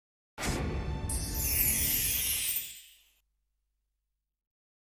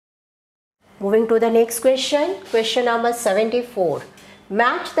Moving to the next question, question number 74.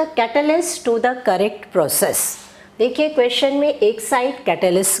 Match the catalyst to the correct process. देखिए question में एक side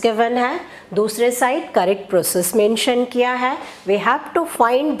catalyst given है, दूसरे side correct process mention किया है. We have to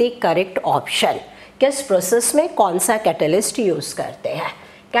find the correct option. किस process में कौन सा कैटलिस्ट यूज करते हैं.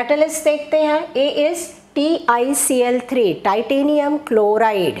 कैटलिस्ट देखते हैं. ए is TiCl3, titanium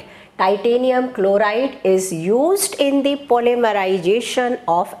chloride. Titanium chloride is used in the polymerization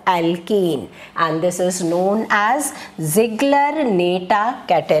of alkene and this is known as Ziegler-Natta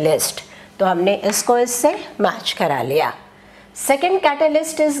catalyst. तो हमने इसको इससे मैच करा लिया. Second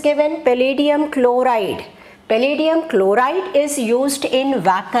catalyst is given palladium chloride. Palladium chloride is used in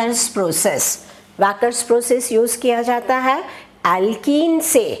Wacker's process. Wacker's process use किया जाता है alkene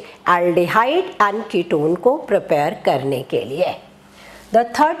से एल्डिहाइड एंड कीटोन को प्रिपेयर करने के लिए. The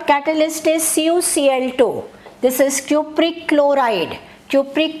third catalyst is CuCl2. This is cupric chloride.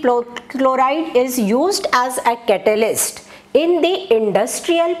 Cupric chloride is used as a catalyst in the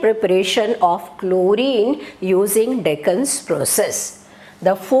industrial preparation of chlorine using Deccan's process.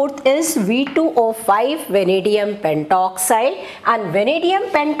 The fourth is V2O5 vanadium pentoxide and vanadium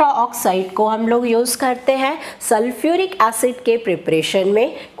pentoxide को हम लोग use करते हैं sulphuric acid के preparation में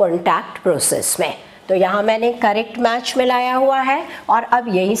contact process में. तो यहाँ मैंने करेक्ट मैच मिलाया हुआ है और अब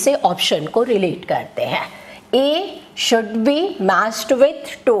यहीं से ऑप्शन को रिलेट करते हैं. ए शुड बी मैच्ड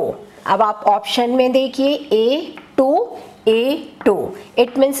विथ 2. अब आप ऑप्शन में देखिए A2.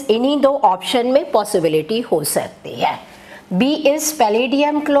 इट मीन्स इन्हीं दो ऑप्शन में पॉसिबिलिटी हो सकती है. B is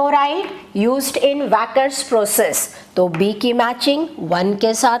palladium chloride used in Wacker's process. तो बी की मैचिंग 1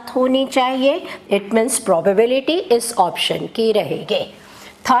 के साथ होनी चाहिए. इट मीन्स प्रोबेबिलिटी इस ऑप्शन की रहेगी.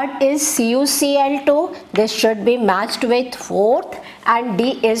 Third is CuCl2. This should be matched with 4th and D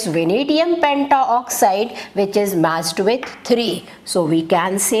is vanadium pentoxide which is matched with 3. So we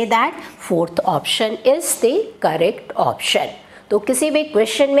can say that 4th option is the correct option. तो किसी भी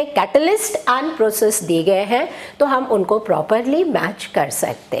question में catalyst and process दिए गए हैं तो हम उनको प्रॉपरली मैच कर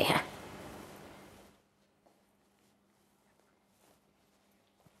सकते हैं.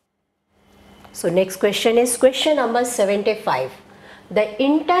 So next question is question number 75. The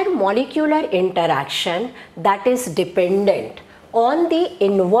intermolecular interaction that is dependent on the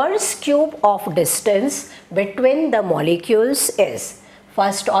inverse cube of distance between the molecules is.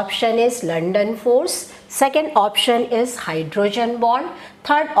 First option is London force, second option is hydrogen bond,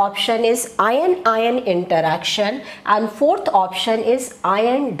 third option is ion-ion interaction and fourth option is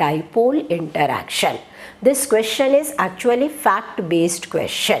ion dipole interaction. This question is actually fact based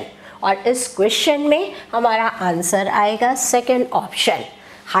question. और इस question में हमारा answer आएगा second option.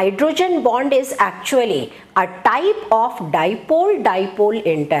 Hydrogen bond is actually a type of dipole dipole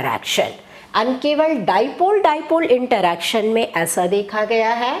interaction and केवल dipole dipole interaction में ऐसा देखा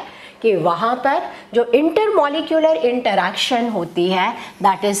गया है कि वहाँ पर जो इंटरमॉलिक्यूलर इंटरैक्शन होती है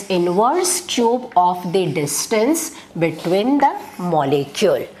that is inverse cube of the distance between the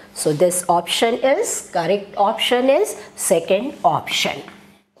molecule. So this option is correct. Option is second option.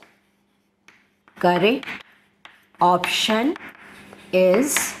 Correct option is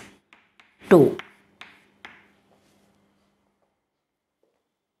 2.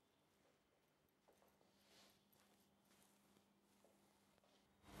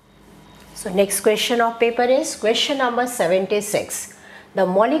 So next question of paper is question number 76. The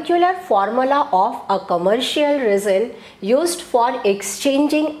molecular formula of a commercial resin used for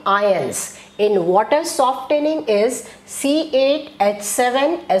exchanging ions in water softening is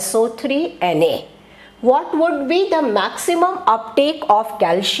C8H7SO3Na. What would be the maximum uptake of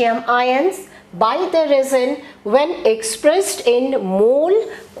calcium ions by the resin when expressed in mole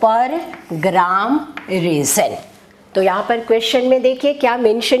per gram resin? तो यहाँ पर question में देखिए क्या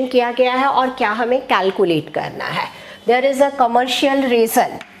mention किया गया है और क्या हमें कैलकुलेट करना है. There is a commercial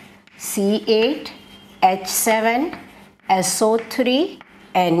resin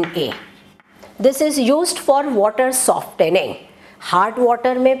C8H7SO3Na. This is used for water softening. Hard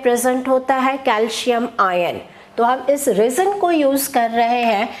water में प्रेजेंट होता है कैल्शियम आयन. तो हम इस रेजिन को यूज कर रहे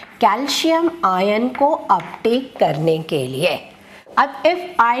हैं कैल्शियम आयन को अपटेक करने के लिए. अब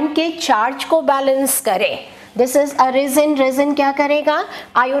इफ आयन के चार्ज को बैलेंस करें, this is a resin. Resin क्या करेगा?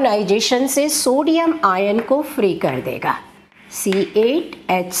 आयोनाइजेशन से सोडियम आयन को फ्री कर देगा.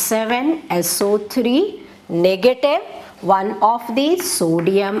 C8H7SO3 negative, one of the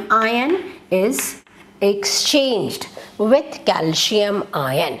sodium ion is exchanged with calcium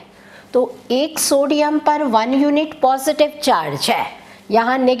ion. तो एक सोडियम पर 1 यूनिट पॉजिटिव चार्ज है,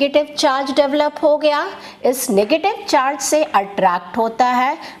 यहाँ नेगेटिव चार्ज डेवलप हो गया। इस नेगेटिव चार्ज से अट्रैक्ट होता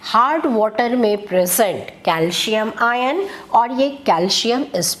है हार्ड वाटर में प्रेजेंट कैल्शियम आयन और ये कैल्शियम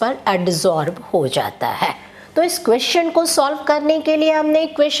इस पर एब्जॉर्ब हो जाता है। तो इस क्वेश्चन को सॉल्व करने के लिए हमने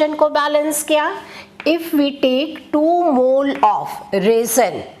इक्वेशन को बैलेंस किया। If we take 2 mole of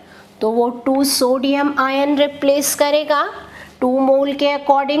raisin तो वो 2 सोडियम आयन रिप्लेस करेगा। 2 मोल के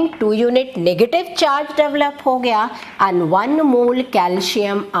according 2 unit negative charge develop हो गया एंड 1 मोल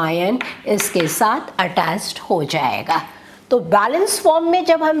कैल्शियम आयन इसके साथ अटैच्ड हो जाएगा। तो बैलेंस फॉर्म में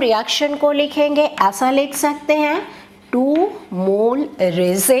जब हम रिएक्शन को लिखेंगे ऐसा लिख सकते हैं 2 मोल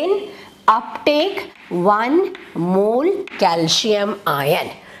resin Uptake 1 mole calcium ion.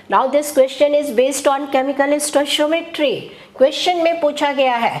 Now this question is based on chemical stoichiometry. Question में पूछा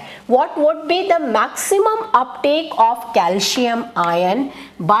गया है what would be the maximum uptake of calcium ion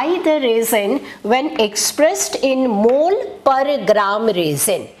by the resin when expressed in mole per gram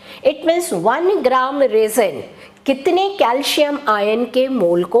resin. It means 1 gram resin कितने calcium ion के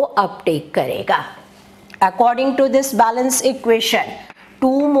मोल को Uptake करेगा। According to this balance equation,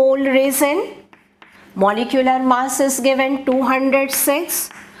 2 mole resin, molecular mass is given 206.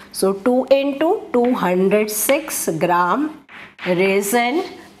 So 2 into 206 gram resin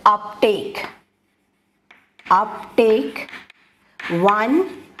uptake 1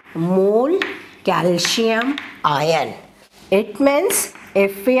 mole calcium ion. It means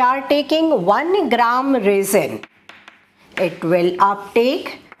if we are taking 1 gram resin, it will uptake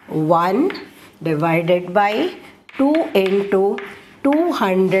 1 divided by 2 into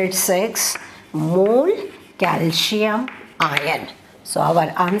 206 mole calcium ion. So our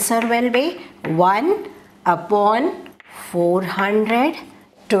answer will be 1 upon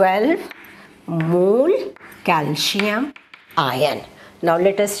 412 mole calcium ion. Now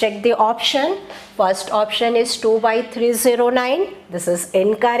let us check the option. First option is 2/309. This is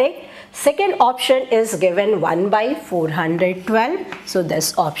incorrect. Second option is given 1/412. So this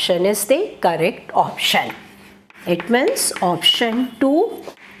option is the correct option. It means option 2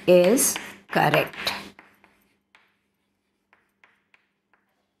 is correct.